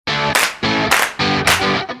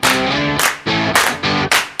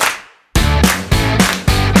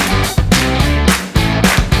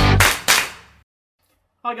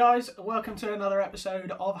Hi guys, welcome to another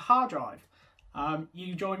episode of Hard Drive.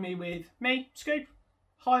 You join me with me, Scoop,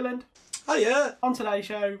 Highland. Hiya! On today's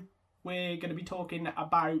show, we're going to be talking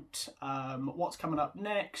about what's coming up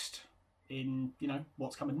next in,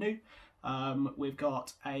 what's coming new. We've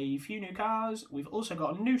got a few new cars. We've also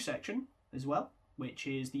got a new section as well, which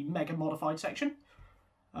is the Mega Modified section.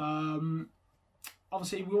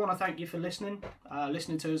 Obviously, we want to thank you for listening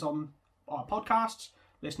to us on our podcasts,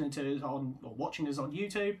 listening to us on, or watching us on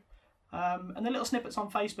YouTube, and the little snippets on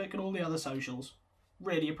Facebook and all the other socials.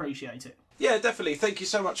 Really appreciate it. Yeah, definitely. Thank you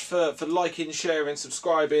so much for liking, sharing,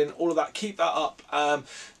 subscribing, all of that. Keep that up.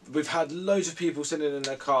 We've had loads of people sending in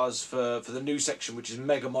their cars for the new section, which is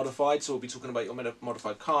Mega Modified, so we'll be talking about your Mega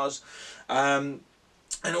Modified cars.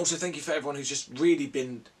 And also thank you for everyone who's just really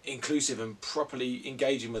been inclusive and properly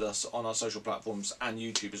engaging with us on our social platforms and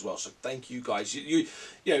YouTube as well. So thank you guys. You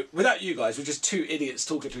know, without you guys, we're just two idiots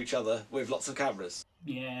talking to each other with lots of cameras.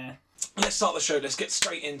 Yeah. Let's start the show. Let's get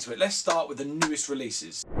straight into it. Let's start with the newest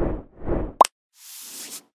releases.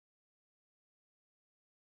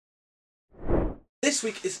 This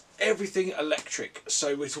week is everything electric.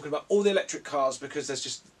 So we're talking about all the electric cars because there's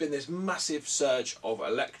just been this massive surge of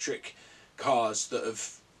electric cars that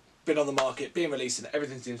have been on the market, being released, and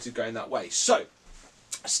everything seems to be going that way. So,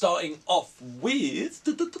 starting off with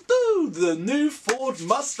the new Ford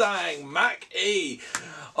Mustang Mach-E.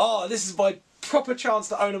 Oh, this is my proper chance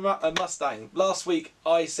to own a Mustang. Last week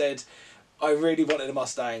I said I really wanted a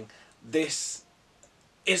Mustang. This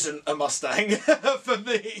isn't a Mustang for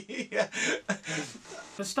me.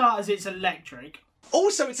 For starters, it's electric.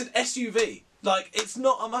 Also, it's an SUV. Like, it's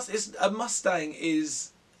not a Mustang. A Mustang is...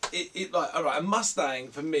 Alright, a Mustang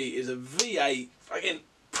for me is a V8, fucking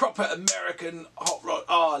proper American hot rod.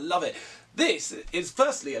 Oh, I love it. This is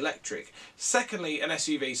firstly electric, secondly an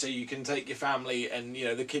SUV, so you can take your family and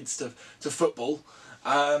the kids to football.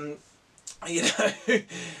 It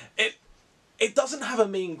doesn't have a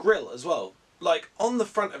mean grille as well. Like on the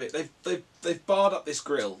front of it, they've barred up this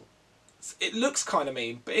grille. It looks kind of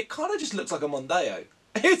mean, but it kind of just looks like a Mondeo.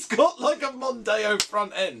 It's got like a Mondeo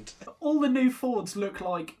front end. All the new Fords look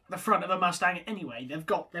like the front of a Mustang anyway. They've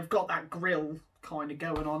got that grille kind of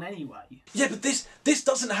going on anyway. Yeah, but this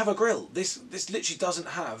doesn't have a grille. This literally doesn't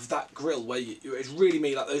have that grille where it's really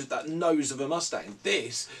me like that nose of a Mustang.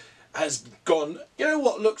 This has gone. You know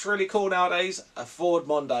what looks really cool nowadays? A Ford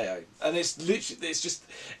Mondeo, and it's literally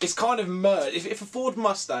it's kind of merged. If a Ford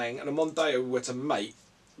Mustang and a Mondeo were to mate,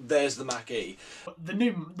 there's the Mach-E. The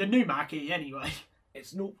new Mach-E anyway.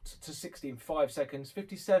 It's 0 to 60 in 5 seconds,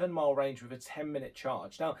 57-mile range with a 10-minute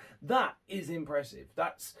charge. Now, that is impressive.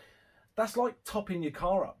 That's like topping your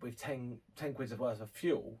car up with 10 quid's worth of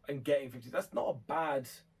fuel and getting 50. That's not a bad,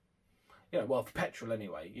 well, for petrol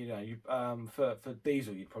anyway. For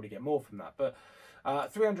diesel, you'd probably get more from that. But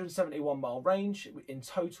 371-mile range in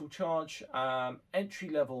total charge.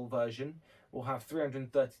 Entry-level version will have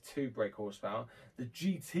 332 brake horsepower. The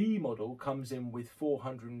GT model comes in with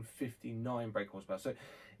 459 brake horsepower. So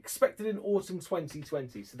expected in autumn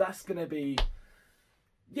 2020. So that's going to be...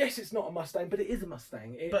 Yes, it's not a Mustang, but it is a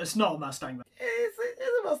Mustang. But it's not a Mustang. It is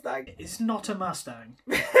a Mustang. It's not a Mustang.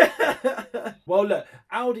 Well, look,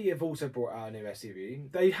 Audi have also brought out a new SUV.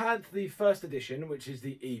 They had the first edition, which is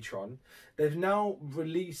the e-tron. They're now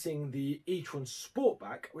releasing the e-tron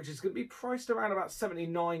Sportback, which is going to be priced around about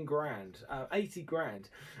 79 grand, 80 grand.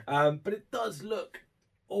 But it does look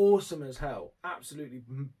awesome as hell. Absolutely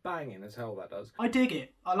banging as hell, that does. I dig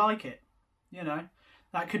it. I like it.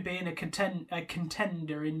 That could be in a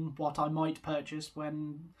contender in what I might purchase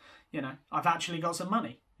when, I've actually got some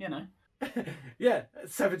money, Yeah,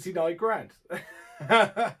 79 grand.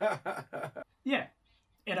 Yeah,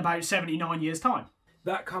 in about 79 years' time.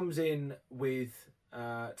 That comes in with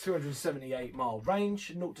 278-mile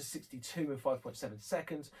range, 0 to 62 in 5.7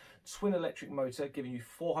 seconds, twin electric motor giving you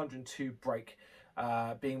 402 brake,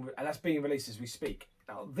 and that's being released as we speak.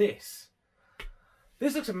 Now this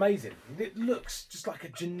looks amazing. It looks just like a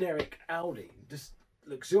generic Audi, just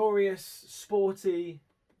luxurious, sporty.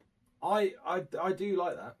 I do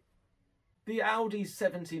like that. The Audi's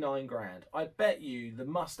 79 grand. I bet you the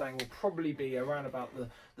Mustang will probably be around about the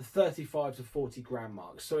 35 to 40 grand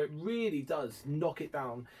mark. So it really does knock it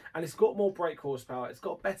down. And it's got more brake horsepower. It's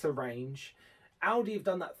got better range. Audi have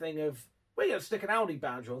done that thing of, we're going to stick an Audi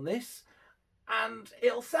badge on this and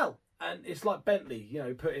it'll sell. And it's like Bentley,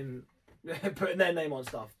 putting their name on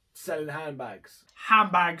stuff. Selling handbags.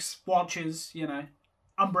 Handbags, watches,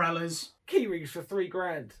 umbrellas. Key rings for 3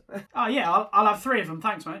 grand. Oh yeah, I'll have 3 of them,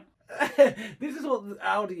 thanks mate. This is what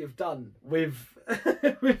Audi have done with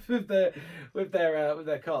their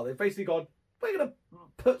car. They've basically gone, we're going to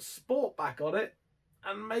put sport back on it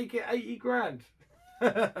and make it 80 grand.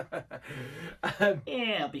 Yeah,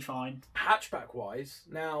 it'll be fine. Hatchback wise,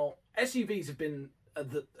 now SUVs have been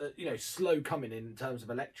slow coming in terms of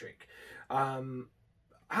electric.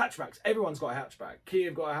 Hatchbacks, everyone's got a hatchback. Kia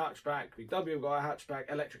have got a hatchback, VW have got a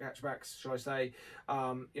hatchback, electric hatchbacks, shall I say.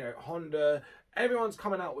 Honda, everyone's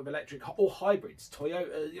coming out with electric or hybrids.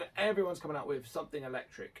 Toyota, everyone's coming out with something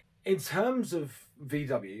electric. In terms of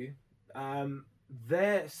VW,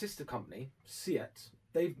 their sister company, Seat,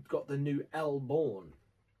 they've got the new L-Born.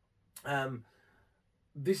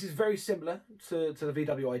 This is very similar to the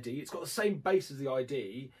VW ID. It's got the same base as the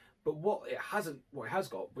ID, but what it has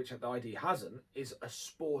got, which the ID hasn't, is a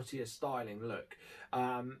sportier styling look.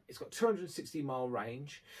 It's got 260 mile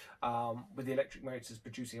range, with the electric motors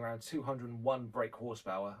producing around 201 brake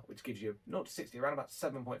horsepower, which gives you 0 to 60 around about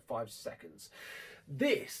 7.5 seconds.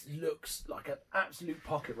 This looks like an absolute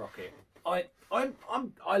pocket rocket. I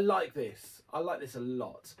like this. I like this a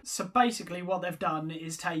lot. So basically what they've done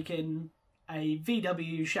is taken a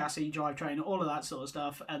VW chassis, drivetrain, all of that sort of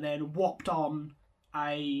stuff, and then whopped on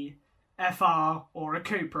a FR or a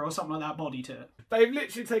Cooper or something like that body to it. They've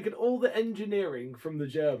literally taken all the engineering from the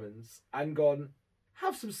Germans and gone,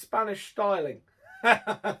 have some Spanish styling.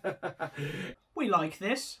 We like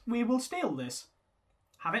this. We will steal this.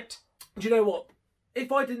 Have it. Do you know what?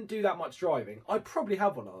 If I didn't do that much driving, I'd probably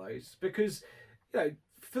have one of those because,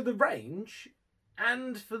 for the range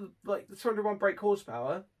and for the 201 brake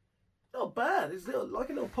horsepower, not bad. It's like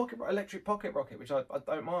a little electric pocket rocket, which I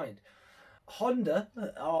don't mind. Honda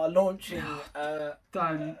are launching.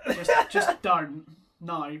 Don't. Just don't.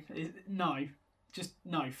 No. Just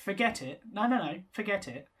no. Forget it. No. Forget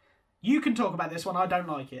it. You can talk about this one. I don't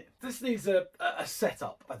like it. This needs a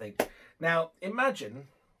setup, I think. Now, imagine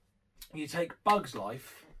you take Bug's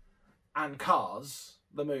Life and Cars,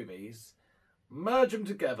 the movies, merge them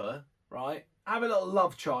together, right? Have a little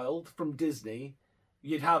love child from Disney.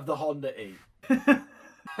 You'd have the Honda E.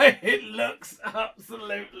 It looks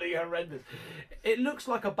absolutely horrendous. It looks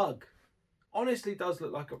like a bug. Honestly, does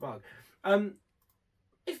look like a bug.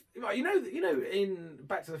 If in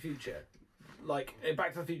Back to the Future, like in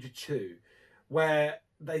Back to the Future 2, where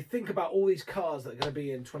they think about all these cars that are going to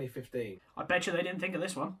be in 2015. I bet you they didn't think of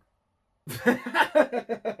this one.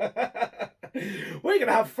 We're going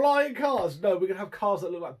to have flying cars. No, we're going to have cars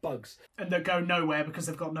that look like bugs. And that go nowhere because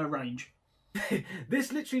they've got no range.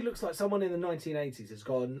 This literally looks like someone in the 1980s has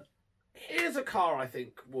gone, here's a car I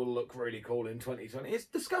think will look really cool in 2020. It's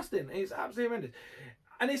disgusting. It's absolutely horrendous.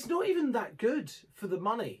 And it's not even that good for the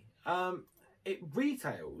money. It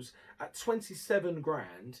retails at 27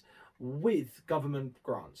 grand with government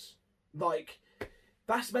grants. Like,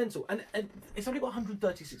 that's mental. And it's only got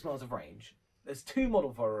 136 miles of range. There's two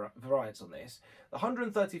model variants on this. The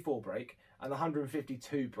 134 brake and the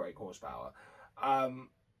 152 brake horsepower.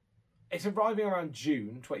 It's arriving around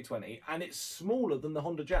June 2020, and it's smaller than the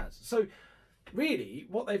Honda Jazz. So, really,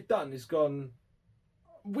 what they've done is gone,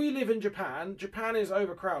 we live in Japan. Japan is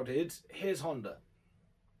overcrowded. Here's Honda.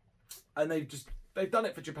 And they've done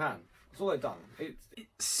it for Japan. That's all they've done. It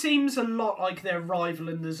seems a lot like their rival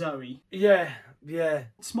in the Zoe. Yeah.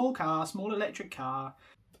 Small car, small electric car.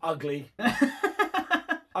 Ugly. I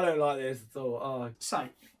don't like this at all. Oh. So,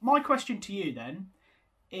 my question to you then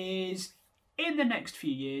is, in the next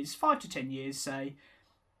few years, 5 to 10 years, say,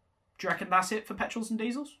 do you reckon that's it for petrols and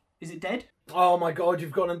diesels? Is it dead? Oh my God,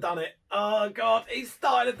 you've gone and done it. Oh God, he's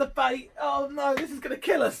started a debate. Oh no, this is going to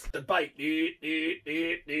kill us. Debate.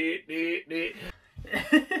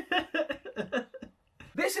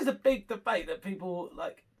 This is a big debate that people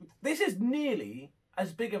like. This is nearly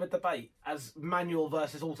as big of a debate as manual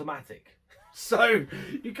versus automatic. So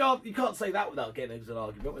you can't say that without getting into an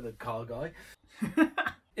argument with a car guy.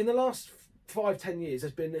 In the last 5-10 years,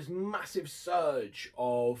 there's been this massive surge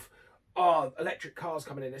of electric cars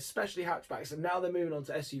coming in, especially hatchbacks, and now they're moving on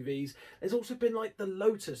to SUVs. There's also been like the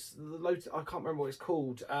Lotus, I can't remember what it's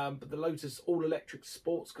called, but the Lotus all-electric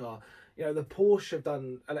sports car. The Porsche have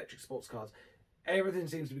done electric sports cars. Everything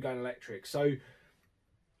seems to be going electric. So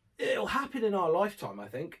it'll happen in our lifetime, I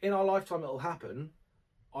think. In our lifetime it'll happen.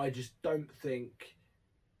 I just don't think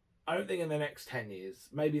in the next 10 years,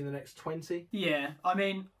 maybe in the next 20. Yeah, I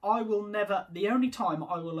mean, the only time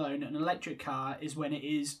I will own an electric car is when it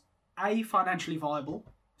is A, financially viable,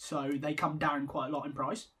 so they come down quite a lot in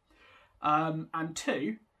price, and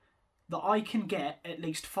 2, that I can get at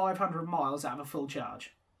least 500 miles out of a full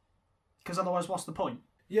charge. Because otherwise, what's the point?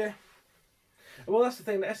 Yeah. Well, that's the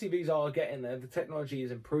thing, the SUVs are getting there, the technology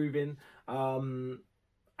is improving, and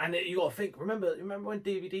you got to think, remember when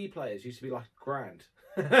DVD players used to be like £1,000?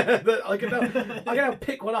 I can now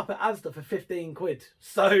pick one up at Asda for 15 quid.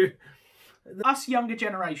 So Us younger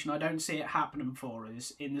generation, I don't see it happening for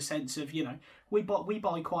us in the sense of, you know, we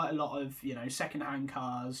buy quite a lot of, you know, second-hand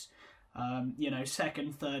cars, you know,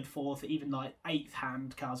 second, third, fourth, even like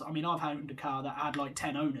eighth-hand cars. I mean, I've owned a car that had like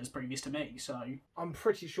 10 owners previous to me, so... I'm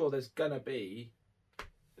pretty sure there's going to be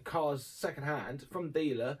cars second-hand from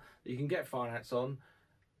dealer that you can get finance on,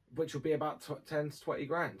 which will be about 10 to 20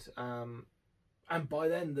 grand. And by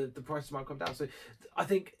then, the prices might come down. So I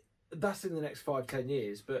think that's in the next 5-10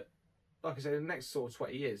 years. But like I said, in the next sort of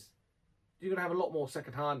 20 years, you're going to have a lot more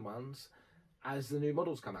second-hand ones as the new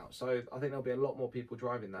models come out. So I think there'll be a lot more people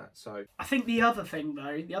driving that. So I think the other thing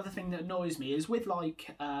that annoys me is with your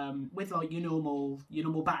normal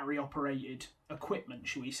battery operated equipment,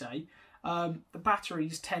 shall we say, the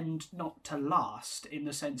batteries tend not to last in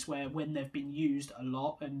the sense where when they've been used a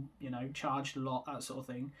lot and, you know, charged a lot, that sort of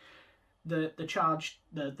thing, the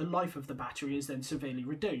life of the battery is then severely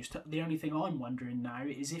reduced. The only thing I'm wondering now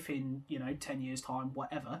is if in, you know, 10 years time,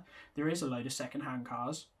 whatever, there is a load of second-hand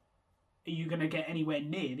cars, are you going to get anywhere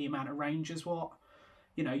near the amount of range as what,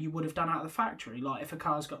 you know, you would have done out of the factory? Like if a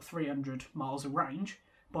car's got 300 miles of range,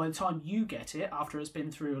 by the time you get it, after it's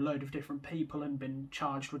been through a load of different people and been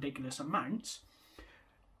charged ridiculous amounts,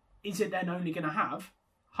 is it then only going to have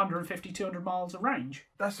 150, 200 miles of range?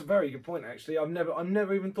 that's a very good point, actually. I've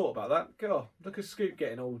never even thought about that. God, look at Scoop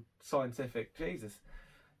getting all scientific. Jesus.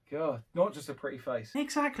 God, not just a pretty face.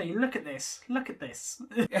 Exactly. Look at this. Look at this.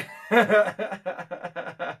 The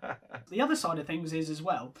other side of things is as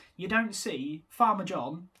well, you don't see Farmer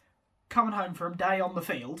John coming home from a day on the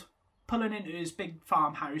field, pulling into his big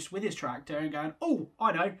farmhouse with his tractor and going, "Oh,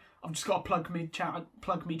 I know, I've just got to plug me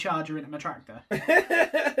charger into my tractor."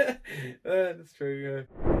 That's true, yeah.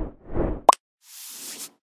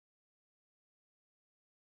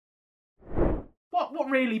 What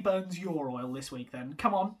really burns your oil this week then?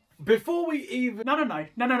 Come on. Before we even... No.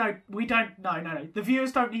 We don't. No. The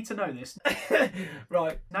viewers don't need to know this.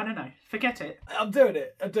 Right. No. Forget it. I'm doing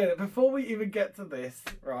it. Before we even get to this,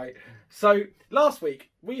 right. So, last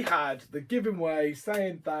week, we had the giving way,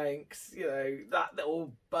 saying thanks, you know, that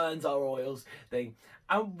little burns our oils thing.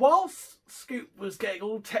 And whilst Scoop was getting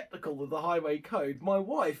all technical with the highway code, my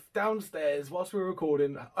wife downstairs, whilst we were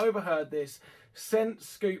recording, overheard this, sent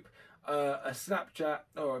Scoop a Snapchat,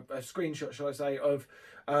 or a screenshot, shall I say, of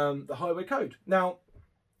the highway code. Now,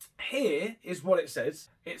 here is what it says.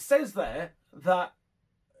 It says there that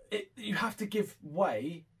you have to give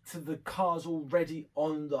way to the cars already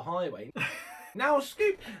on the highway. Now,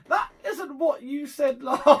 Scoop, that isn't what you said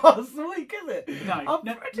last week, is it? No.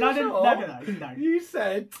 No. You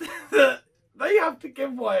said that they have to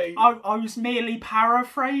give way. I was merely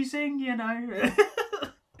paraphrasing, you know.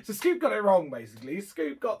 So Scoop got it wrong, basically.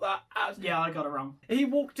 Scoop got that. Yeah, I got it wrong. He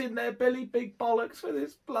walked in there, Billy Big Bollocks, with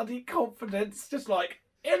his bloody confidence, just like,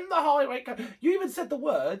 in the highway code. You even said the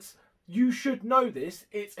words, "You should know this,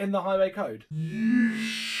 it's in the highway code." You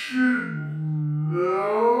should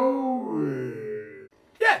know it.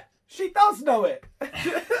 Yeah, she does know it.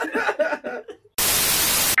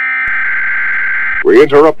 We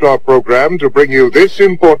interrupt our program to bring you this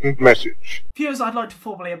important message. Viewers, I'd like to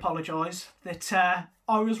formally apologise that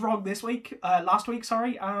I was wrong last week,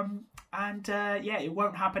 sorry. Yeah, it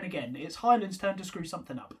won't happen again. It's Highland's turn to screw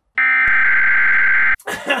something up.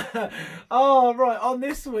 Oh, right, on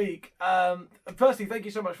this week, firstly, thank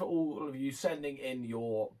you so much for all of you sending in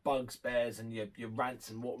your bugbears and your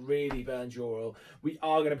rants and what really burns your oil. We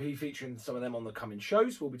are going to be featuring some of them on the coming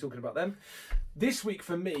shows. We'll be talking about them. This week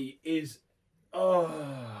for me is,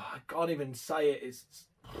 I can't even say it. It's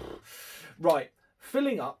right,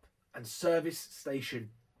 filling up and service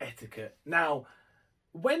station etiquette. Now,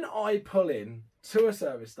 when I pull in to a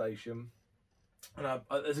service station, and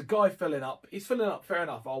there's a guy filling up. He's filling up, fair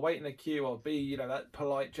enough. I'll wait in a queue. I'll be, you know, that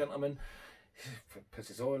polite gentleman. Puts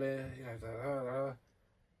his oil in, you know,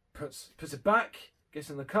 puts it back, gets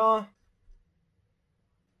in the car.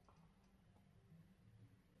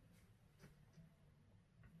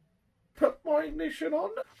 Put my ignition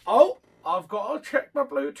on. Oh, I've got to check my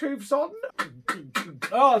Bluetooth's on.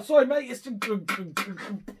 Oh, sorry, mate. It's...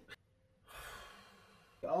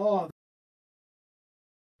 Oh.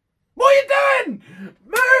 What are you doing?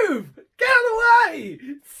 Move! Get out of the way!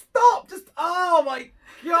 Stop! Just, oh my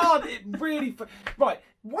God, it really... Right,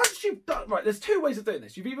 once you've done... Right, there's two ways of doing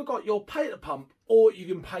this. You've either got your pay at the pump or you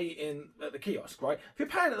can pay in at the kiosk, right? If you're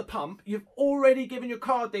paying at the pump, you've already given your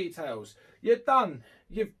card details. You're done.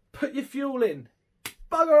 You've put your fuel in.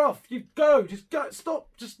 Bugger off. You go. Just go. Stop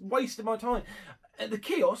just wasting my time. At the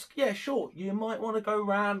kiosk, yeah, sure, you might want to go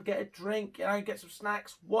round, get a drink, you know, get some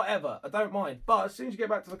snacks, whatever. I don't mind. But as soon as you get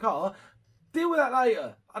back to the car, deal with that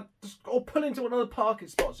later. Or pull into one of the parking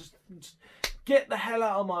spots. Just get the hell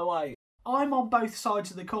out of my way. I'm on both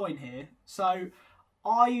sides of the coin here. So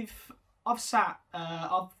I've sat,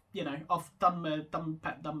 I've done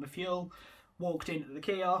my fuel, walked into the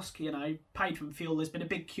kiosk, paid for my fuel. There's been a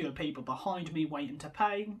big queue of people behind me waiting to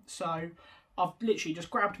pay. So I've literally just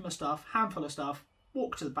grabbed my stuff, handful of stuff,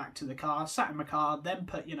 walked to the back to the car, sat in my car, then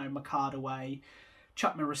put, my card away,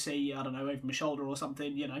 chucked my receipt, I don't know, over my shoulder or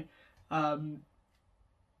something,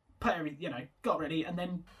 put everything, got ready and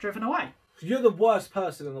then driven away. You're the worst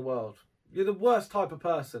person in the world. You're the worst type of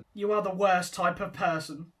person. You are the worst type of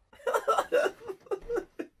person.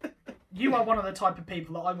 You are one of the type of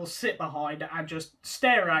people that I will sit behind and just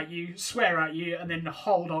stare at you, swear at you, and then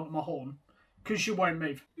hold on to my horn. Because you won't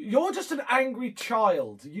move. You're just an angry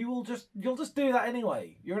child. You'll just do that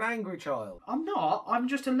anyway. You're an angry child. I'm not. I'm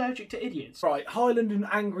just allergic to idiots. Right, Highland and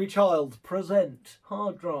Angry Child present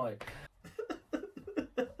Hard Drive.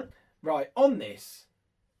 Right, on this,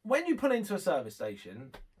 when you pull into a service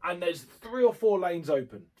station and there's 3 or 4 lanes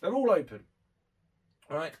open, they're all open,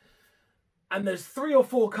 right? And there's 3 or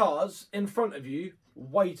 4 cars in front of you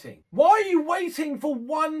waiting. Why are you waiting for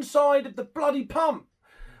one side of the bloody pump?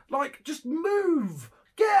 Like, just move.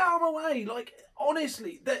 Get out of my way. Like,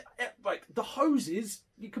 honestly, the hoses,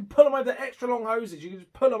 you can pull them over, the extra long hoses. You can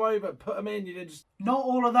just pull them over, put them in. You can just... Not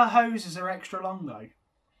all of the hoses are extra long, though.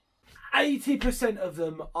 80% of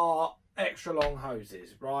them are extra long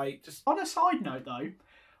hoses, right? Just on a side note, though,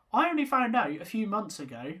 I only found out a few months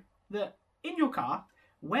ago that in your car,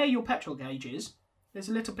 where your petrol gauge is, there's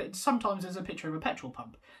a little bit. Sometimes there's a picture of a petrol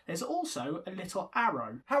pump. There's also a little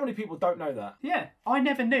arrow. How many people don't know that? Yeah, I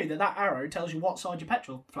never knew that arrow tells you what side your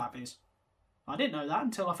petrol flap is. I didn't know that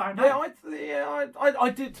until I found out. I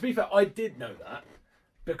did. To be fair, I did know that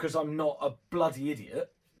because I'm not a bloody idiot.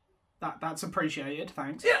 That's appreciated.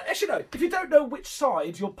 Thanks. Yeah, actually, no. If you don't know which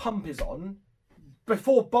side your pump is on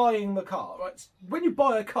before buying the car, right? When you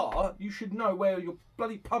buy a car, you should know where your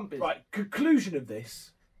bloody pump is. Right. Conclusion of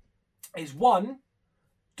this is 1.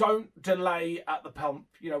 Don't delay at the pump.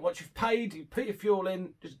 Once you've paid, you put your fuel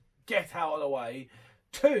in, just get out of the way.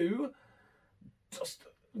 2, just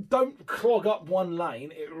don't clog up one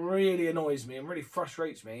lane. It really annoys me and really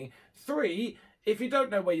frustrates me. 3, if you don't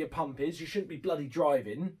know where your pump is, you shouldn't be bloody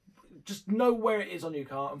driving. Just know where it is on your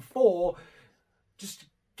car. And 4, just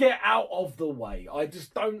get out of the way. I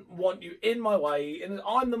just don't want you in my way. And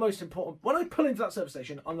I'm the most important. When I pull into that service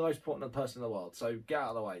station, I'm the most important person in the world. So get out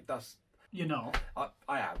of the way. You're not.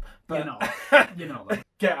 I am. But You're not. You're not.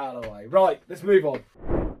 Get out of the way. Right, let's move on.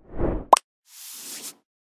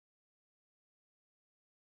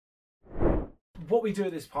 What we do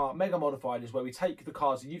at this part, Mega Modified, is where we take the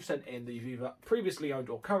cars that you've sent in that you've either previously owned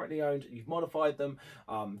or currently owned, and you've modified them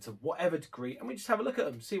to whatever degree, and we just have a look at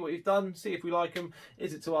them, see what you've done, see if we like them.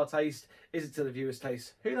 Is it to our taste? Is it to the viewer's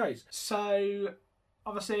taste? Who knows? So,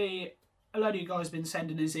 obviously, a load of you guys have been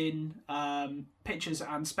sending us in pictures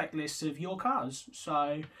and spec lists of your cars.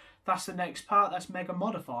 So that's the next part. That's Mega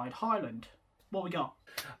Modified Highland. What we got?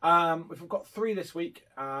 We've got 3 this week,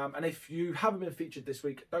 and if you haven't been featured this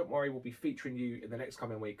week, don't worry, we'll be featuring you in the next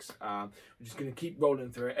coming weeks. We're just going to keep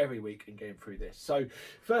rolling through it every week and getting through this. So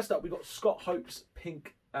first up, we've got Scott Hope's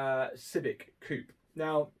pink Civic Coupe.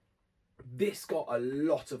 Now, this got a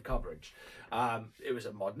lot of coverage. It was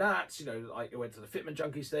at Mod Nats, it went to the Fitment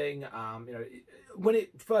Junkies thing. When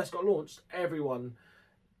it first got launched, everyone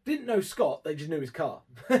didn't know Scott, they just knew his car.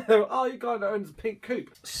 They were, oh, you guy that owns a pink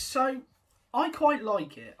coupe. So, I quite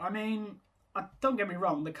like it. I mean, don't get me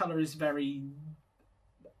wrong, the colour is very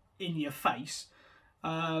in your face.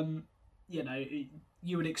 You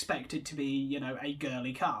would expect it to be, a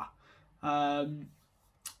girly car.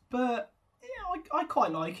 But yeah, I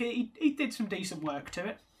quite like it. He did some decent work to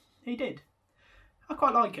it. He did. I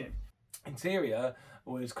quite like it. Interior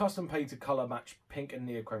was custom painted colour match pink and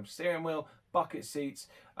neochrome steering wheel, bucket seats,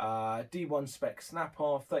 D1 spec snap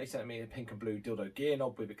off, 30cm pink and blue dildo gear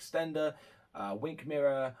knob with extender, wink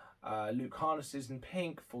mirror, Luke harnesses in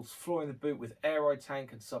pink, false floor in the boot with air ride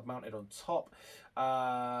tank and sub mounted on top,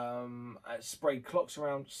 sprayed clocks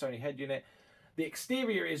around, Sony head unit. The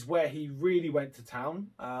exterior is where he really went to town.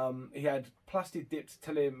 He had plastic dipped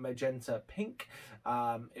Tele magenta pink.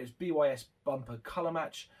 It was BYS bumper colour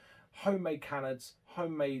match, homemade canards,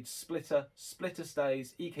 homemade splitter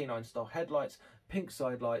stays, EK9 style headlights, pink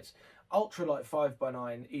side lights, ultralight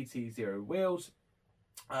 5x9 ET0 wheels,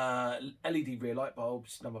 LED rear light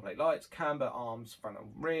bulbs, number plate lights, camber arms front and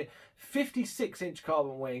rear, 56-inch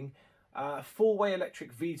carbon wing, 4-way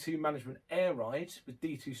electric V2 management air ride with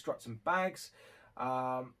D2 struts and bags,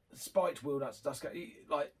 spiked wheel nuts, dust,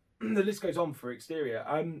 like the list goes on for exterior.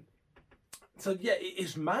 So yeah, it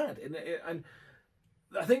is mad, and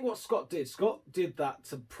I think what Scott did that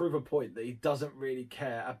to prove a point that he doesn't really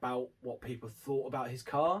care about what people thought about his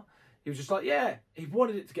car. He was just like, yeah, he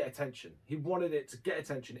wanted it to get attention. He wanted it to get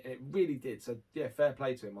attention, and it really did. So yeah, fair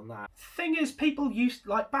play to him on that. Thing is, people used,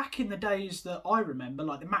 like back in the days that I remember,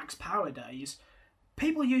 like the Max Power days,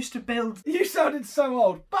 people used to build. You sounded so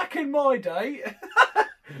old. Back in my day.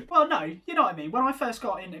 Well, no, you know what I mean. When I first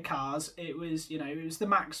got into cars, it was the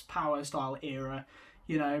Max Power style era.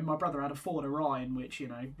 You know, my brother had a Ford Orion, which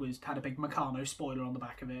had a big Meccano spoiler on the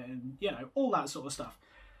back of it, and all that sort of stuff.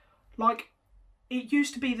 Like, it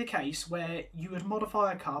used to be the case where you would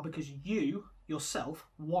modify a car because you yourself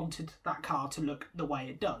wanted that car to look the way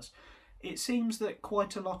it does. It seems that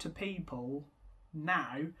quite a lot of people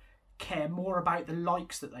now care more about the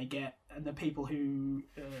likes that they get and the people who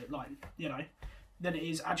than it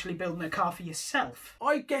is actually building a car for yourself.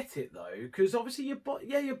 I get it though, because obviously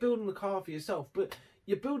you're building the car for yourself, but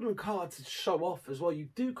you're building a car to show off as well. You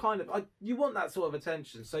do you want that sort of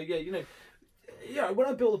attention. So when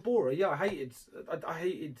I built the Bora, I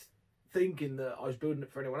hated thinking that I was building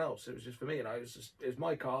it for anyone else. It was just for me, it was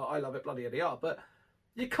my car. I love it, bloody hell. But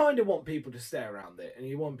you kind of want people to stare around it, and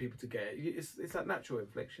you want people to get it. It's that natural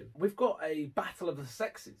inflection. We've got a battle of the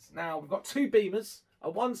sexes. Now, we've got two Beamers, a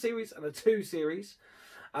 1 Series and a 2 Series.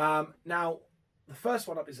 Now, the first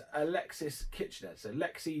one up is Alexis Kitchener. So,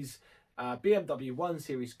 Lexi's BMW 1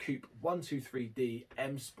 Series Coupe 123D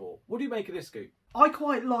M Sport. What do you make of this coupe? I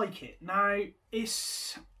quite like it. Now,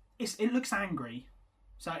 it looks angry.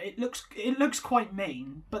 So, it looks quite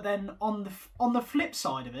mean. But then, on the flip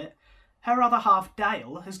side of it, her other half,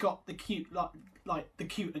 Dale, has got the cute, like the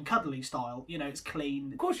cute and cuddly style. It's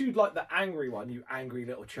clean. Of course, you'd like the angry one, you angry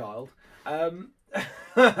little child.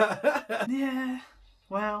 Yeah.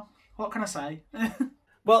 Well, what can I say?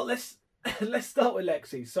 Well, let's start with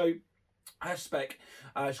Lexi. So, her spec,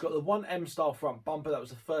 she's got the 1M style front bumper. That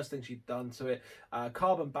was the first thing she'd done to it.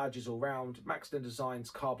 Carbon badges all round. Maxton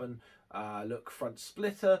Designs carbon look front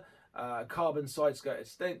splitter. Carbon side skirt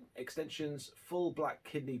extensions, full black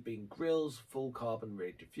kidney bean grills, full carbon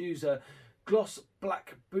rear diffuser, gloss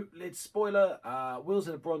black boot lid spoiler, wheels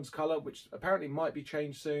in a bronze colour, which apparently might be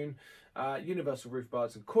changed soon, universal roof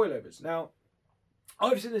bars and coilovers. Now,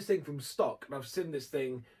 I've seen this thing from stock, and I've seen this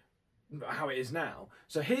thing how it is now.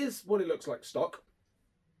 So here's what it looks like stock,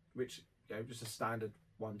 which just a standard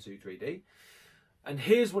 1, 2, 3D, and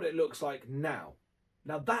here's what it looks like now.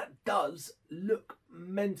 Now that does look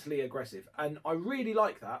mentally aggressive, and I really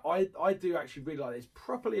like that. I do actually really like it. It's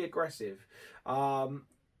properly aggressive.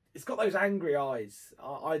 It's got those angry eyes.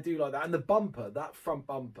 I do like that. And the bumper, that front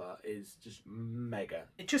bumper is just mega.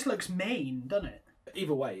 It just looks mean, doesn't it?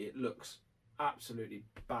 Either way, it looks absolutely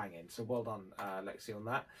banging. So well done, Lexi, on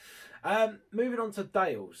that. Moving on to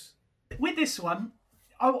Dale's. With this one,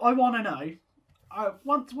 I want to know.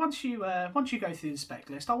 Once you go through the spec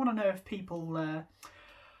list, I want to know if people.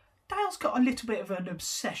 Dale's got a little bit of an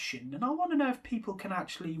obsession, and I want to know if people can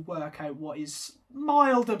actually work out what his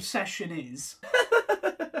mild obsession is.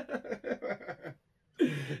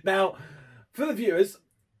 Now, for the viewers,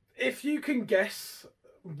 if you can guess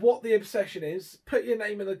what the obsession is, put your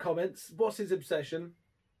name in the comments. What's his obsession?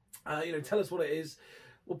 Tell us what it is.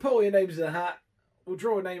 We'll put all your names in a hat. We'll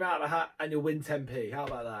draw a name out of the hat and you'll win 10p. How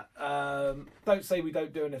about that? Don't say we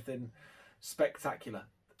don't do anything spectacular.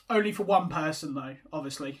 Only for one person, though,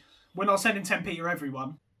 obviously. We're not sending 10p to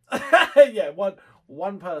everyone. Yeah,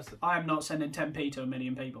 one person. I am not sending 10p to a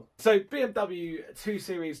million people. So, BMW 2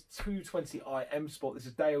 Series 220i M Sport. This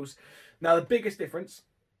is Dale's. Now, the biggest difference,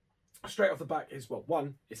 straight off the back, is, well,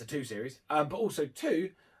 one, it's a 2 Series. But also,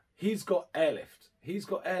 two, he's got airlift. He's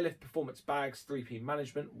got airlift performance bags, 3P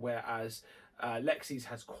management, whereas Lexi's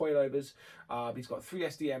has coilovers. He's got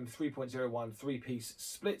 3SDM 3.01 3-piece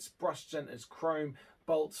splits, brushed centers, chrome,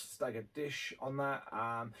 bolts, staggered dish on that,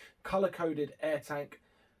 colour-coded air tank,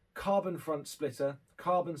 carbon front splitter,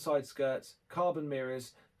 carbon side skirts, carbon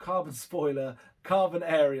mirrors, carbon spoiler, carbon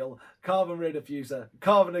aerial, carbon rear diffuser,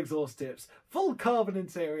 carbon exhaust tips, full carbon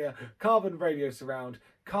interior, carbon radio surround,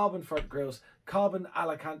 carbon front grills, carbon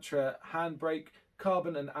Alcantara handbrake,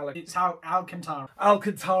 carbon and It's Alcantara.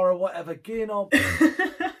 Alcantara, whatever, gear knob,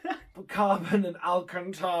 carbon and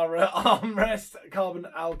Alcantara armrest, carbon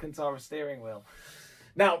Alcantara steering wheel.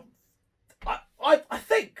 Now, I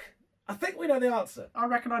think we know the answer. I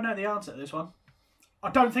reckon I know the answer to this one.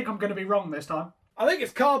 I don't think I'm going to be wrong this time. I think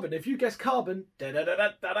it's carbon. If you guess carbon,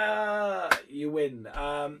 you win.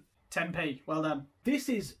 10p. Well done. This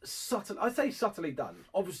is subtle. I say subtly done.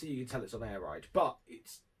 Obviously, you can tell it's on air ride, but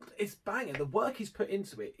it's banging. The work he's put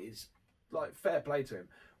into it is like fair play to him.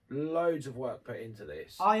 Loads of work put into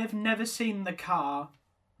this. I have never seen the car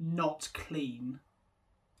not clean.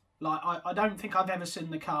 Like, I don't think I've ever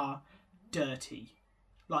seen the car dirty.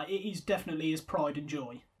 Like, it is definitely his pride and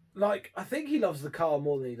joy. Like, I think he loves the car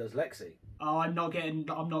more than he does Lexi. Oh, I'm not going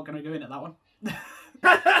to go in at that one.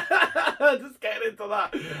 Just getting into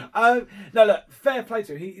that. No, look, fair play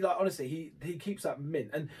to him. He, like, honestly, he keeps that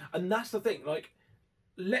mint, and that's the thing. Like,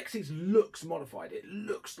 Lexi's looks modified. It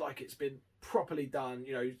looks like it's been properly done.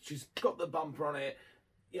 You know, she's got the bumper on it.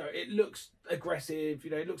 You know, it looks aggressive.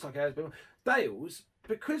 You know, it looks like it has been. Dale's,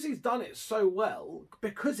 because he's done it so well,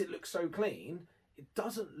 because it looks so clean, it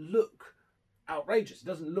doesn't look outrageous. It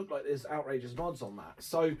doesn't look like there's outrageous mods on that.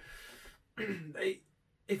 So,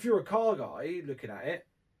 if you're a car guy looking at it,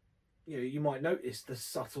 you know, you might notice the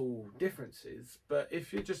subtle differences. But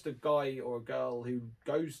if you're just a guy or a girl who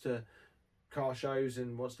goes to car shows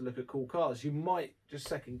and wants to look at cool cars, you might just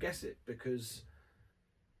second guess it because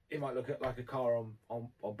it might look like a car on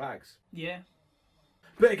bags. Yeah.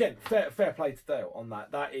 But again, fair play to Dale on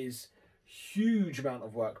that. That is huge amount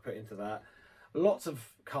of work put into that. Lots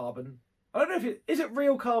of carbon. I don't know if is it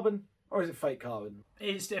real carbon or is it fake carbon?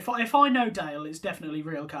 It's if I know Dale, it's definitely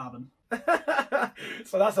real carbon.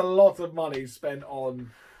 So that's a lot of money spent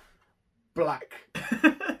on black.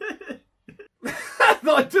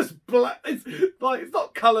 Like just black. It's like it's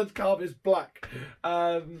not coloured carbon. It's black.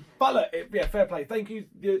 But look, yeah, fair play. Thank you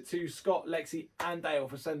to Scott, Lexi, and Dale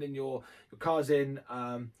for sending your cars in.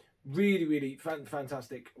 Really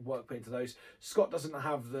fantastic work put into those. Scott doesn't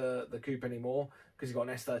have the coupe anymore because he's got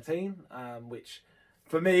an S13, which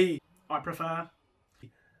for me, I prefer.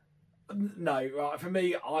 No, right, for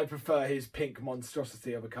me, I prefer his pink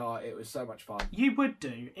monstrosity of a car. It was so much fun. You would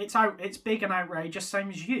do. It's big and outrageous, same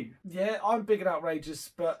as you. Yeah, I'm big and outrageous,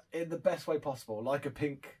 but in the best way possible, like a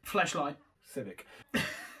pink Fleshlight. Civic.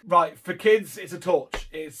 Right, for kids, it's a torch.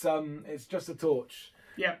 It's just a torch.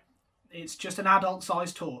 Yep. It's just an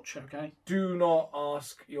adult-sized torch, okay? Do not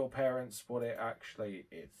ask your parents what it actually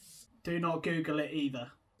is. Do not Google it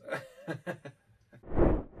either.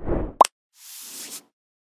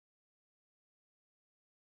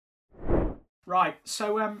 Right,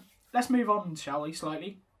 so let's move on, shall we,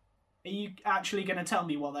 slightly? Are you actually going to tell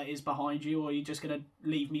me what that is behind you, or are you just going to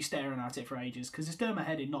leave me staring at it for ages? Because it's doing my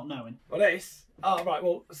head in not knowing. Well, this... Oh, right,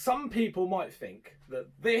 well, some people might think that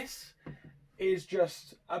this is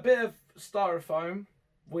just a bit of styrofoam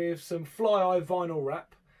with some fly-eye vinyl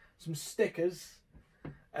wrap, some stickers,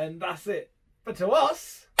 and that's it. But to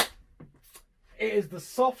us... it is the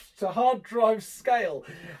soft to hard drive scale.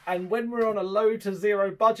 And when we're on a low to zero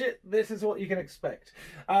budget, this is what you can expect.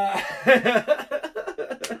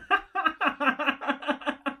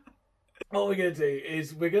 What we're going to do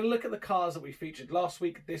is we're going to look at the cars that we featured last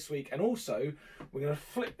week, this week, and also we're going to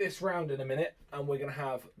flip this round in a minute and we're going to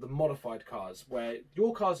have the modified cars where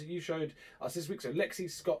your cars that you showed us this week, so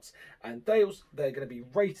Lexi's, Scott's and Dale's, they're going to be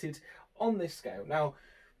rated on this scale. Now,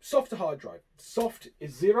 soft to hard drive. Soft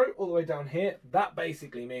is 0 all the way down here. That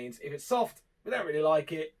basically means if it's soft, we don't really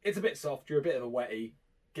like it. It's a bit soft. You're a bit of a wetty.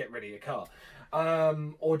 Get rid of your car.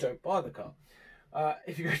 Or don't buy the car.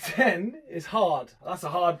 If you go 10, it's hard. That's a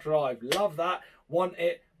hard drive. Love that. Want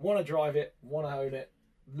it. Want to drive it. Want to own it.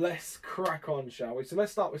 Let's crack on, shall we? So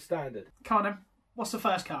let's start with standard. Come on then. What's the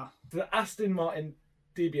first car? The Aston Martin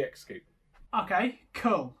DBX Coupe. Okay,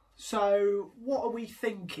 cool. So, what are we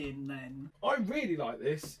thinking then? I really like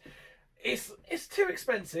this. It's too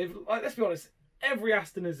expensive. Like, let's be honest, every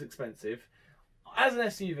Aston is expensive. As an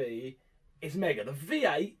SUV, it's mega. The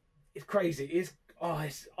V8 is crazy.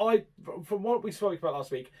 From what we spoke about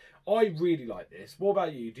last week, I really like this. What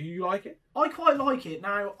about you? Do you like it? I quite like it.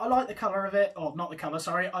 Now, I like the colour of it. Oh, not the colour,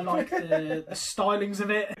 sorry. I like the stylings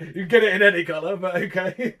of it. You can get it in any colour, but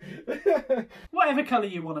okay. Whatever colour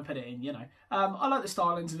you want to put it in, you know. I like the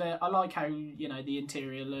stylings of it. I like how, you know, the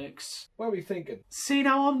interior looks. What are we thinking? See,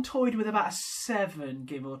 now I'm toyed with about a 7,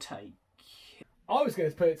 give or take. I was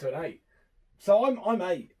going to put it to an 8. So I'm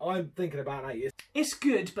 8. I'm thinking about an 8. It's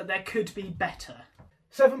good, but there could be better.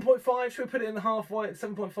 7.5, should we put it in the halfway at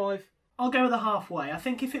 7.5? I'll go with the halfway. I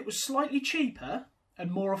think if it was slightly cheaper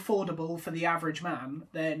and more affordable for the average man,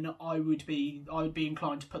 then I would be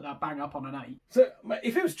inclined to put that bang up on an 8. So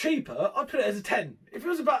if it was cheaper, I'd put it as a 10. If it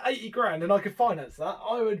was about 80 grand and I could finance that,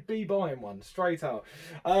 I would be buying one straight out.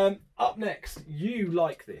 Up next, you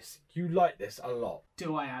like this. You like this a lot.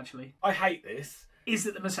 Do I actually? I hate this. Is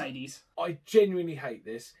it the Mercedes? I genuinely hate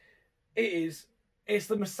this. It's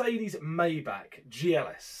the Mercedes Maybach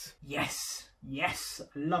GLS. Yes,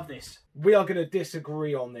 love this. We are going to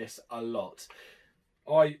disagree on this a lot.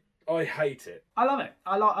 I hate it. I love it.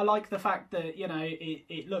 I like the fact that, you know,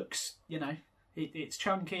 it looks, you know, It's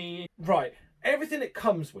chunky. Right. Everything it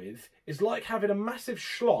comes with is like having a massive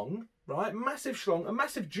schlong, right? Massive schlong, a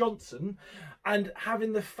massive Johnson, and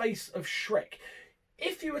having the face of Shrek.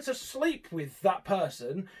 If you were to sleep with that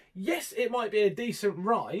person, yes, it might be a decent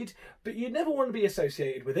ride, but you never want to be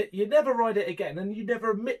associated with it. You never ride it again, and you never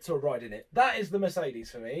admit to riding it. That is the Mercedes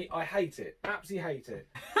for me. I hate it. Absolutely hate it.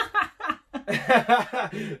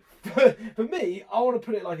 For me, I want to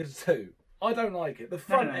put it like a 2. I don't like it. The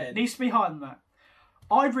front No, end. it needs to be higher than that.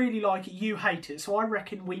 I really like it, you hate it, so I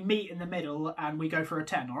reckon we meet in the middle and we go for a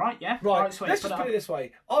 10, alright? Yeah? Right, sweet, let's just put it this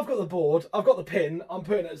way. I've got the board, I've got the pin, I'm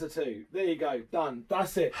putting it as a 2. There you go, done.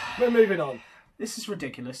 That's it. We're moving on. This is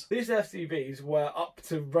ridiculous. These SUVs were up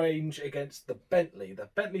to range against the Bentley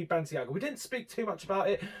Balenciaga. We didn't speak too much about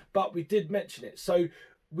it, but we did mention it. So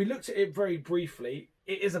we looked at it very briefly.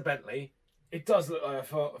 It is a Bentley. It does look like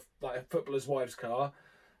a footballer's wife's car.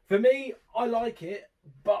 For me, I like it,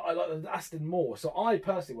 but I like the Aston more. So I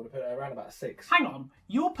personally want to put it around about a 6. Hang on,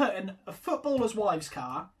 you're putting a footballer's wife's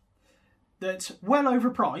car that's well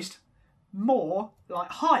overpriced,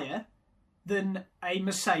 higher than a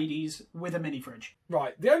Mercedes with a mini fridge.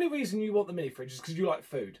 Right. The only reason you want the mini fridge is because you like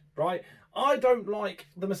food, right? I don't like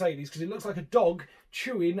the Mercedes because it looks like a dog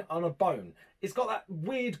chewing on a bone. It's got that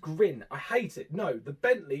weird grin. I hate it. No, the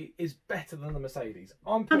Bentley is better than the Mercedes.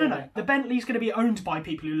 No. The Bentley's going to be owned by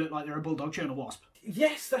people who look like they're a bulldog chewing a wasp.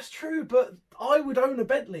 Yes, that's true, but I would own a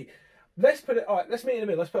Bentley. Let's put it... All right, let's meet in the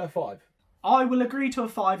middle. Let's put a 5. I will agree to a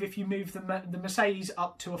 5 if you move the Mercedes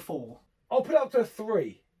up to a 4. I'll put it up to a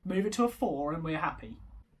 3. Move it to a 4 and we're happy.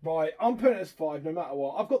 Right, I'm putting it as 5 no matter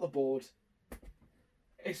what. I've got the board.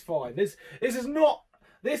 It's fine. This isn't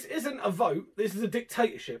a vote. This is a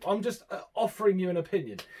dictatorship. I'm just offering you an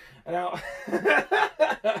opinion. Now,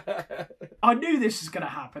 I knew this was going to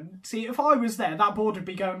happen. See, if I was there, that board would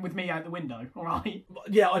be going with me out the window, all right?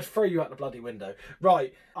 yeah, I'd throw you out the bloody window.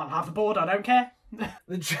 Right. I'll have the board, I don't care.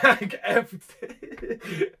 The Jag F,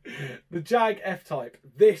 the Jag F-Type.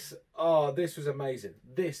 This was amazing.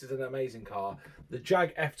 This is an amazing car. The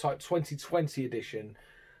Jag F-Type 2020 edition.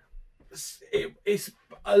 It's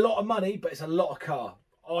a lot of money, but it's a lot of car.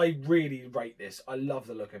 I really rate this. I love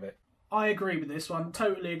the look of it. I agree with this one.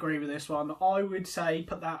 Totally agree with this one. I would say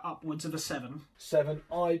put that upwards of a 7. 7.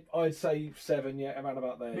 I'd say 7. Yeah, around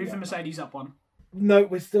about there. Move the Mercedes up one. No,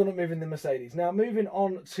 we're still not moving the Mercedes. Now, moving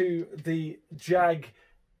on to the Jag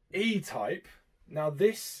E-Type. Now,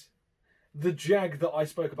 the Jag that I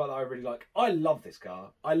spoke about that I really like. I love this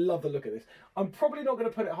car. I love the look of this. I'm probably not going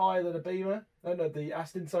to put it higher than a Beamer. No, the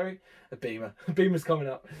Aston, sorry. A Beamer. Beamer's coming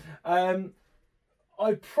up.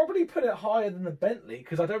 I'd probably put it higher than the Bentley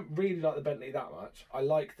because I don't really like the Bentley that much. I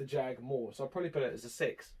like the Jag more, so I'd probably put it as a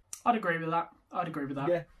 6. I'd agree with that.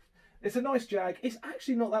 Yeah. It's a nice Jag. It's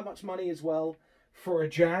actually not that much money as well for a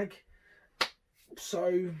Jag.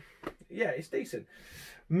 So, yeah, it's decent.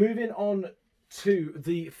 Moving on to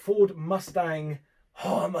the Ford Mustang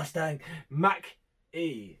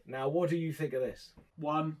Mach-E. Now, what do you think of this?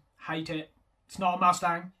 1. Hate it. It's not a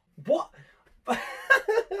Mustang. What?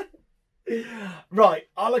 Right,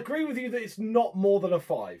 I'll agree with you that it's not more than a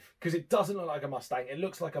 5 because it doesn't look like a Mustang. It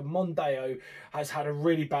looks like a Mondeo has had a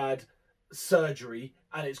really bad surgery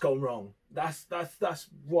and it's gone wrong. That's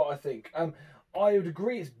what I think. I would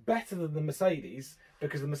agree it's better than the Mercedes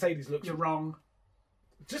because the Mercedes looks... You're wrong.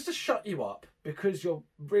 Just to shut you up because you're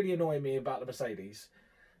really annoying me about the Mercedes,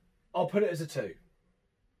 I'll put it as a 2.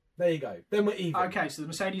 There you go. Then we're even. Okay, so the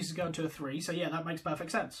Mercedes is going to a 3. So yeah, that makes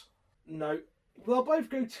perfect sense. No. They'll both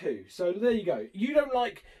go 2. So there you go. You don't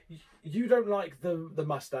like the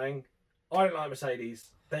Mustang. I don't like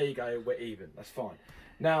Mercedes. There you go. We're even. That's fine.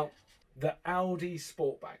 Now, the Audi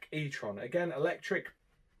Sportback e-tron. Again, electric.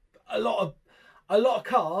 A lot of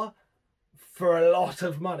car for a lot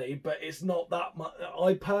of money, but it's not that much.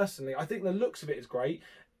 I think the looks of it is great,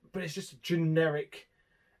 but it's just a generic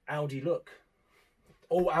Audi look.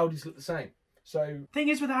 All Audis look the same. So thing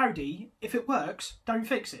is with Audi, if it works, don't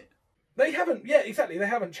fix it. They haven't, yeah, exactly. They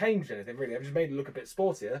haven't changed anything really. They've just made it look a bit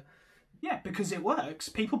sportier. Yeah, because it works.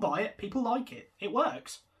 People buy it. People like it. It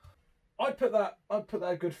works. I'd put that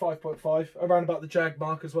a good 5.5 around about the Jag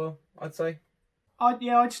mark as well. I'd say.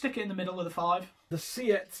 I'd stick it in the middle with a 5. The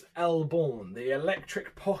Seat Elborn, the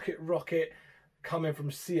electric pocket rocket, coming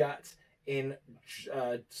from Seat in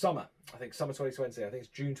summer. I think summer 2020. I think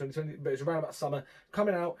it's June 2020, but it's around about summer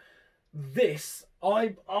coming out. This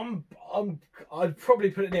I'd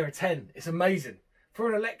probably put it near a 10. It's amazing for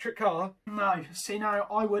an electric car. No, see, no,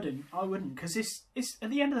 I wouldn't, because it's at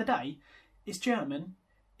the end of the day, it's German,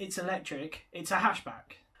 it's electric, it's a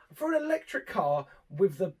hatchback. For an electric car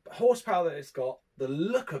with the horsepower that it's got, the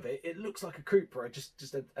look of it, it looks like a Cupra,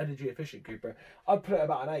 just an energy efficient Cupra. I'd put it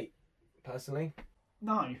about an 8, personally.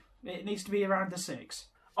 No, it needs to be around the 6.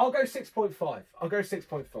 I'll go 6.5. I'll go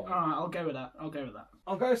 6.5. All right, I'll go with that. I'll go with that.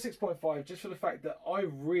 I'll go 6.5 just for the fact that I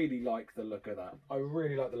really like the look of that. I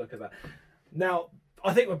really like the look of that. Now,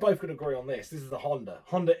 I think we're both going to agree on this. This is the Honda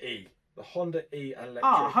E. The Honda E electric.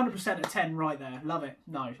 100% a 10 right there. Love it.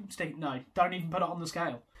 No, don't even put it on the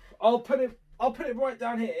scale. I'll put it right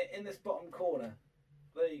down here in this bottom corner.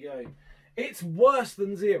 There you go. It's worse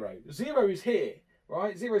than 0. 0 is here,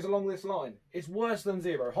 right? 0 is along this line. It's worse than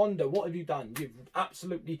 0. Honda, what have you done? You've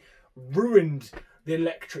absolutely ruined the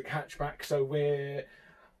electric hatchback. So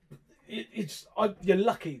you're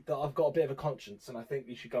lucky that I've got a bit of a conscience, and I think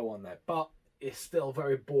you should go on there. But it's still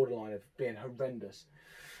very borderline of being horrendous.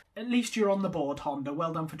 At least you're on the board, Honda.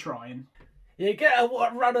 Well done for trying. You get a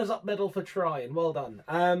runners-up medal for trying. Well done.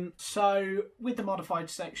 So, with the modified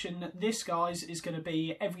section, this, guys, is going to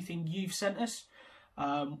be everything you've sent us.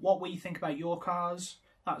 What we think about your cars,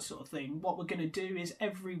 that sort of thing. What we're going to do is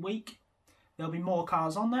every week, there'll be more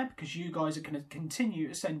cars on there because you guys are going to continue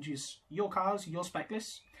to send us your cars, your spec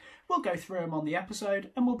lists. We'll go through them on the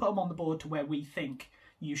episode and we'll put them on the board to where we think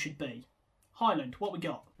you should be. Highland, what we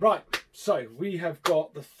got? Right, so we have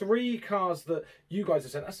got the 3 cars that you guys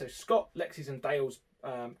have sent us. So Scott, Lexi's and Dale's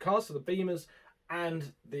cars, so the Beamers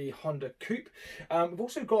and the Honda Coupe. We've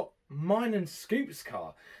also got mine and Scoop's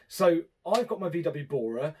car. So I've got my VW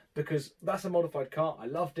Bora because that's a modified car. I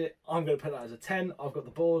loved it. I'm going to put that as a 10. I've got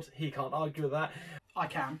the board. He can't argue with that. I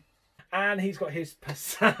can. And he's got his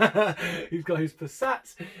Passat. He's got his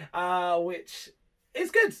Passat, which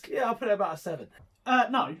is good. Yeah, I'll put it about a 7.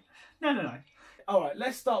 No. All right,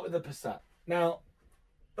 let's start with the Passat. Now,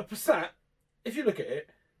 the Passat, if you look at it,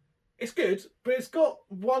 it's good, but it's got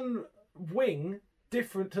one wing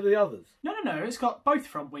different to the others. No. It's got both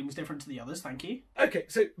front wings different to the others, thank you. Okay,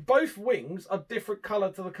 so both wings are different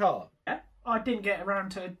colour to the car. Yeah. I didn't get around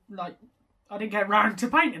to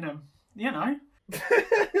painting them, you know.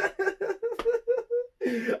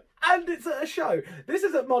 And it's at a show. This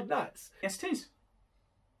is at Mod Nats. Yes, it is.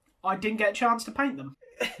 I didn't get a chance to paint them.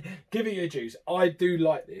 Give it your dues. I do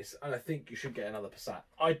like this, and I think you should get another Passat.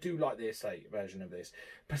 I do like the estate version of this.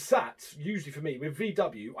 Passats, usually for me, with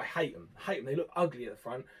VW, I hate them. They look ugly at the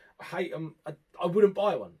front. I hate them. I wouldn't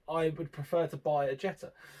buy one. I would prefer to buy a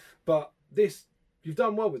Jetta. But this, you've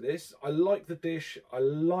done well with this. I like the dish. I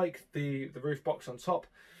like the roof box on top.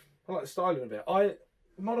 I like the styling of it.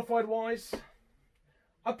 Modified wise,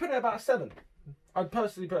 I'd put it about a 7. I'd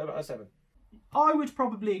personally put it about a 7. I would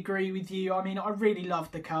probably agree with you. I mean, I really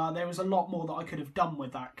loved the car. There was a lot more that I could have done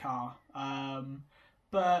with that car.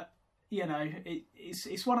 But, you know,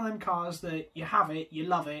 it's one of them cars that you have it, you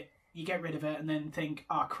love it, you get rid of it, and then think,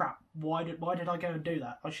 crap, why did I go and do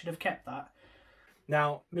that? I should have kept that.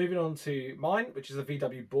 Now, moving on to mine, which is a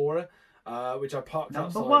VW Bora, which I parked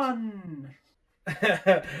Number outside. 1!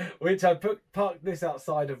 Which I parked this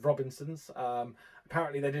outside of Robinson's.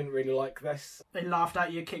 Apparently they didn't really like this. They laughed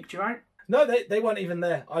at you, kicked you out? No, they weren't even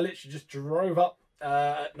there. I literally just drove up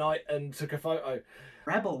at night and took a photo.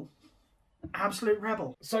 Rebel. Absolute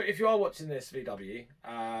rebel. So if you are watching this VW,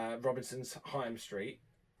 Robinson's Higham Street,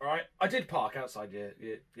 right, I did park outside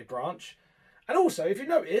your branch. And also, if you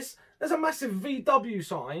notice, there's a massive VW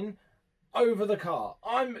sign over the car.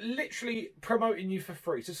 I'm literally promoting you for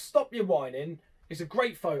free. So stop your whining. It's a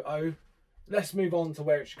great photo. Let's move on to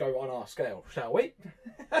where it should go on our scale, shall we?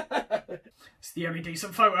 It's the only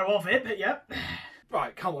decent photo of it, but yeah.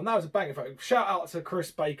 Right, come on, that was a banger photo. Shout out to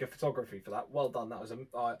Chris Baker Photography for that. Well done.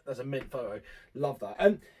 That's a mint photo. Love that.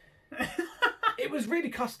 And it was really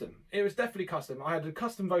custom. It was definitely custom. I had a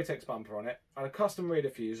custom Votex bumper on it. I had a custom rear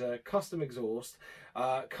diffuser, custom exhaust,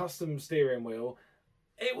 custom steering wheel.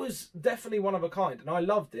 It was definitely one of a kind, and I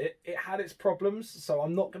loved it. It had its problems, so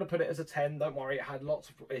I'm not going to put it as a 10. Don't worry, it had lots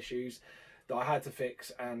of issues that I had to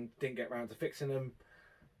fix and didn't get around to fixing them.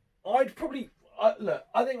 I'd probably look.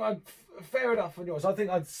 I think I'm fair enough on yours. I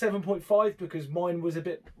think I'd 7.5 because mine was a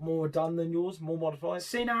bit more done than yours, more modified.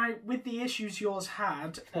 See now, with the issues yours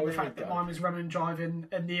had, and the fact that mine was running and driving,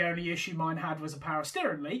 and the only issue mine had was a power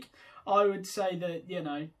steering leak, I would say that, you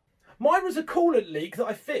know, mine was a coolant leak that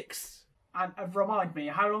I fixed. And remind me,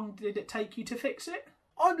 how long did it take you to fix it?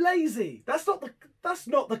 I'm lazy. That's not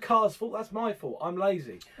the car's fault. That's my fault. I'm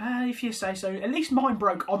lazy. If you say so. At least mine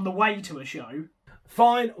broke on the way to a show.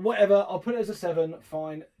 Fine, whatever. I'll put it as a 7.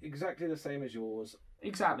 Fine, exactly the same as yours.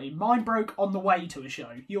 Exactly. Mine broke on the way to a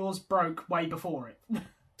show. Yours broke way before it.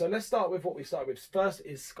 So let's start with what we started with. First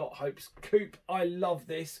is Scott Hope's Coupe. I love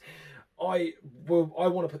this. I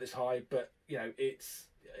want to put this high, but you know it's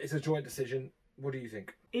a joint decision. What do you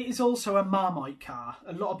think? It is also a Marmite car.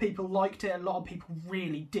 A lot of people liked it, a lot of people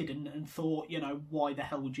really didn't and thought, why the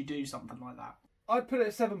hell would you do something like that? I'd put it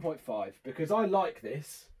at 7.5 because I like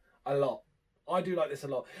this a lot. I do like this a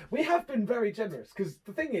lot. We have been very generous because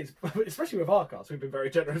the thing is, especially with our cars, we've been very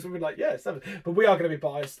generous. We've been like, yeah, 7. But we are going to be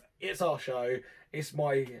biased. It's our show. It's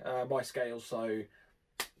my scale, so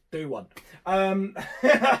do one.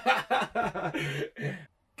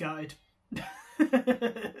 Gutted.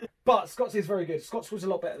 But Scott's is very good. Scott's was a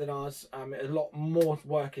lot better than ours. A lot more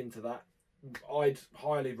work into that. I'd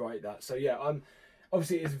highly rate that. So yeah,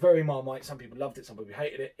 obviously it's very Marmite. Some people loved it, some people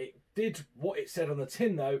hated it. It did what it said on the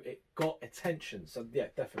tin though. It got attention. So yeah,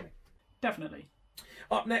 definitely. Definitely.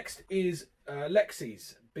 Up next is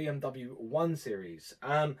Lexi's BMW 1 Series.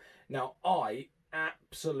 Now I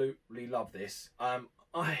absolutely love this.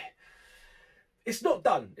 It's not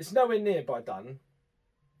done. It's nowhere nearby done.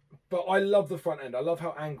 But I love the front end. I love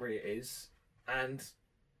how angry it is. And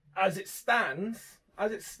as it stands,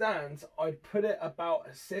 I'd put it about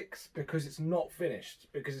a 6 because it's not finished.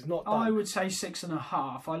 Because it's not done. I would say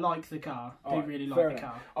 6.5. I like the car. I do really like the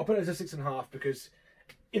car. I'll put it as a 6.5 because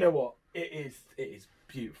you know what? It is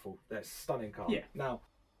beautiful. That's a stunning car. Yeah. Now,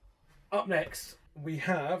 up next we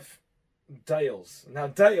have Dales. Now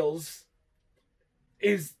Dales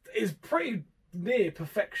is pretty near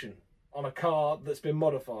perfection on a car that's been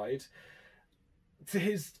modified to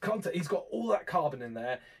his content. He's got all that carbon in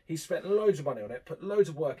there. He's spent loads of money on it, put loads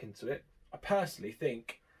of work into it. I personally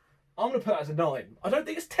think I'm going to put it as a 9. I don't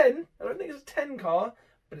think it's 10. I don't think it's a 10 car,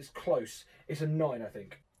 but it's close. It's a 9, I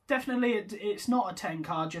think. Definitely, it's not a 10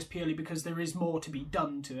 car just purely because there is more to be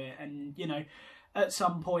done to it. And, at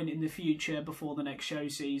some point in the future, before the next show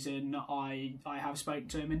season, I have spoken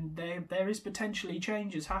to him, and there is potentially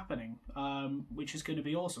changes happening, which is going to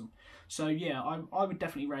be awesome. So yeah, I would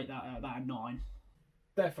definitely rate that a 9.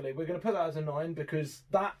 Definitely, we're going to put that as a 9 because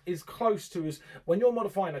that is close to us. When you're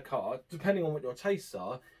modifying a car, depending on what your tastes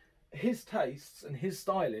are, his tastes and his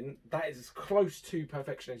styling, that is as close to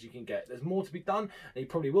perfection as you can get. There's more to be done, and he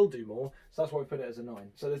probably will do more. So that's why we put it as a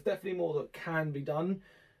 9. So there's definitely more that can be done.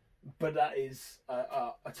 But that is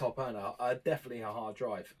a top earner, definitely a hard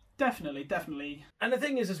drive. Definitely. And the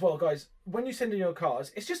thing is as well, guys, when you send in your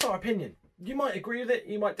cars, it's just our opinion. You might agree with it,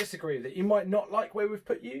 you might disagree with it. You might not like where we've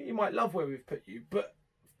put you, you might love where we've put you. But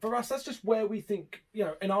for us, that's just where we think,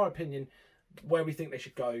 in our opinion, where we think they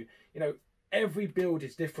should go. Every build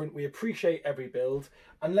is different. We appreciate every build.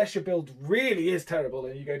 Unless your build really is terrible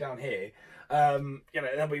and you go down here,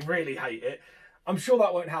 then we really hate it. I'm sure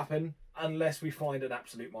that won't happen unless we find an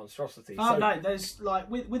absolute monstrosity. No, there's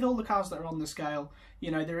with all the cars that are on the scale,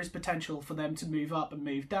 there is potential for them to move up and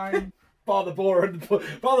move down. Bar the Bora and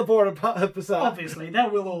Passat. Obviously, they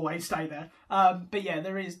will always stay there. But yeah,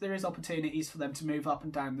 there is opportunities for them to move up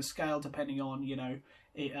and down the scale depending on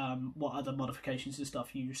what other modifications and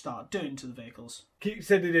stuff you start doing to the vehicles. Keep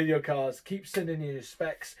sending in your cars. Keep sending in your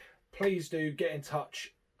specs. Please do get in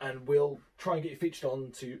touch, and we'll try and get you featured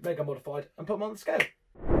on to Mega Modified and put them on the scale.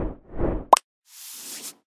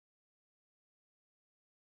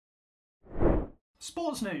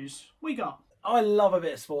 Sports news, we got. I love a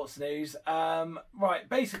bit of sports news. Right,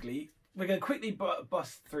 basically, we're going to quickly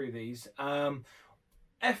bust through these.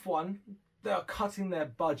 F1, they are cutting their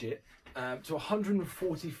budget to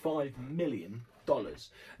 $145 million.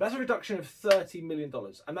 That's a reduction of $30 million,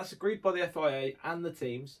 and that's agreed by the FIA and the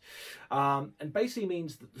teams, and basically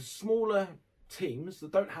means that the smaller teams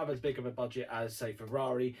that don't have as big of a budget as, say,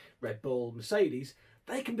 Ferrari, Red Bull, Mercedes,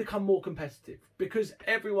 they can become more competitive because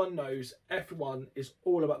everyone knows F1 is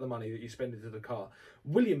all about the money that you spend into the car.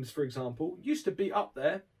 Williams, for example, used to be up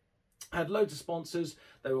there, had loads of sponsors,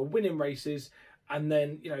 they were winning races, and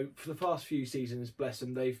then, for the past few seasons, bless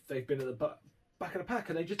them, they've been at the back of the pack,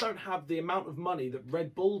 and they just don't have the amount of money that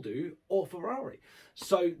Red Bull do or Ferrari.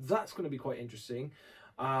 So that's going to be quite interesting.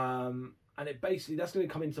 And that's going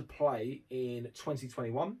to come into play in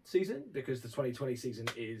 2021 season because the 2020 season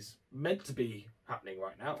is meant to be happening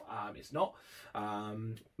right now. It's not.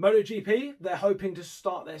 MotoGP, they're hoping to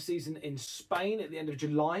start their season in Spain at the end of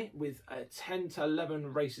July with 10 to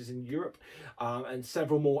 11 races in Europe and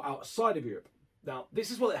several more outside of Europe. Now, this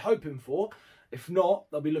is what they're hoping for. If not,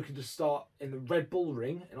 they'll be looking to start in the Red Bull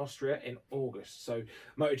Ring in Austria in August. So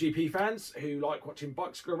MotoGP fans who like watching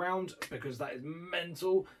bikes go around because that is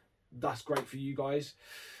mental, that's great for you guys.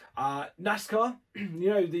 NASCAR,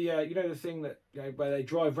 the thing that where they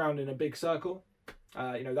drive around in a big circle,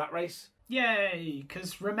 that race. Yay!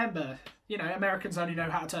 Because remember, Americans only know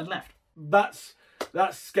how to turn left. That's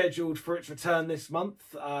scheduled for its return this month.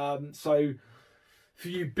 So for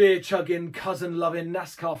you beer chugging, cousin loving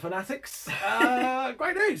NASCAR fanatics,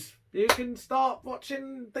 great news. You can start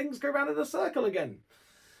watching things go round in a circle again.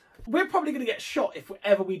 We're probably going to get shot if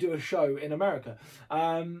ever we do a show in America.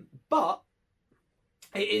 But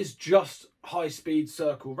it is just high-speed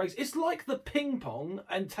circle race. It's like the ping pong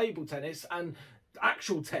and table tennis and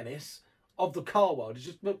actual tennis of the car world. It's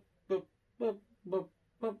just...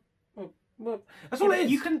 That's all it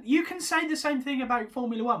is. You can say the same thing about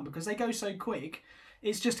Formula One because they go so quick.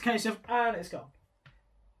 It's just a case of, and it's gone.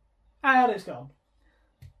 And it's gone.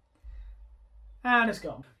 And it's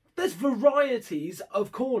gone. There's varieties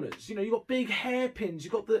of corners. You know, you've got big hairpins,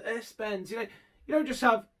 you've got the S-bends. You know, you don't just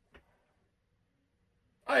have...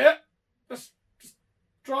 Oh, yeah. Just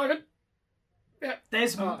driving. Yeah.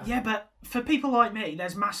 Yeah, but for people like me,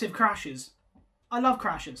 there's massive crashes. I love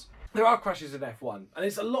crashes. There are crashes in F1, and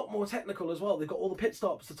it's a lot more technical as well. They've got all the pit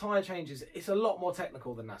stops, the tyre changes. It's a lot more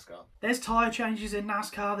technical than NASCAR. There's tyre changes in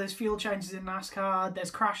NASCAR, there's fuel changes in NASCAR,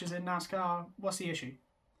 there's crashes in NASCAR. What's the issue?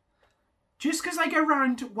 Just because they go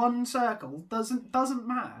round one circle doesn't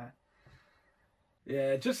matter.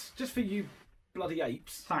 Yeah, just for you bloody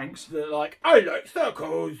apes. Thanks. That like, I like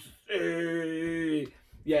circles.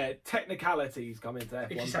 Yeah, technicalities come into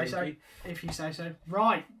F1. If you say so. If you say so.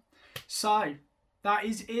 Right. So, that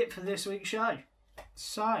is it for this week's show.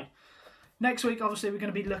 So, next week, obviously, we're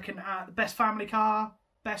going to be looking at the best family car,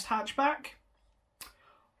 best hatchback.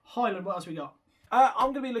 Highland, what else we got?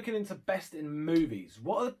 I'm going to be looking into best in movies.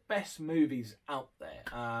 What are the best movies out there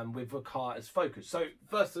with a car as focus? So,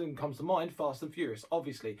 first thing comes to mind, Fast and Furious,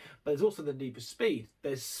 obviously. But there's also the Need for Speed.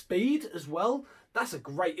 There's Speed as well. That's a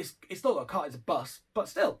great... It's not a car, it's a bus. But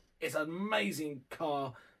still, it's an amazing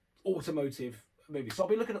car, automotive movie. So I'll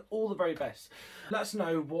be looking at all the very best. Let us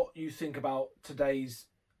know what you think about today's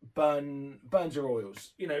Burns Your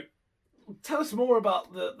Oils. You know, tell us more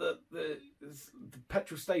about the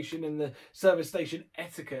petrol station and the service station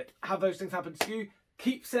etiquette. Have those things happen to you?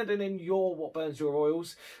 Keep sending in your What Burns Your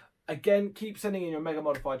Oils. Again, keep sending in your mega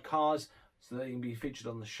modified cars so that you can be featured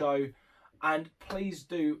on the show. And please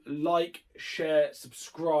do like, share,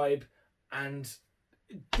 subscribe, and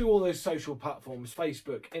do all those social platforms: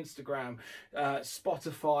 Facebook, Instagram,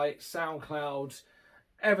 Spotify, SoundCloud,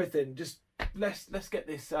 everything. Just let's get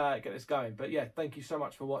this going. But yeah, thank you so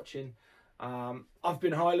much for watching. I've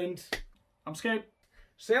been Highland. I'm Scoop.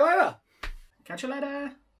 See you later. Catch you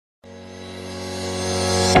later.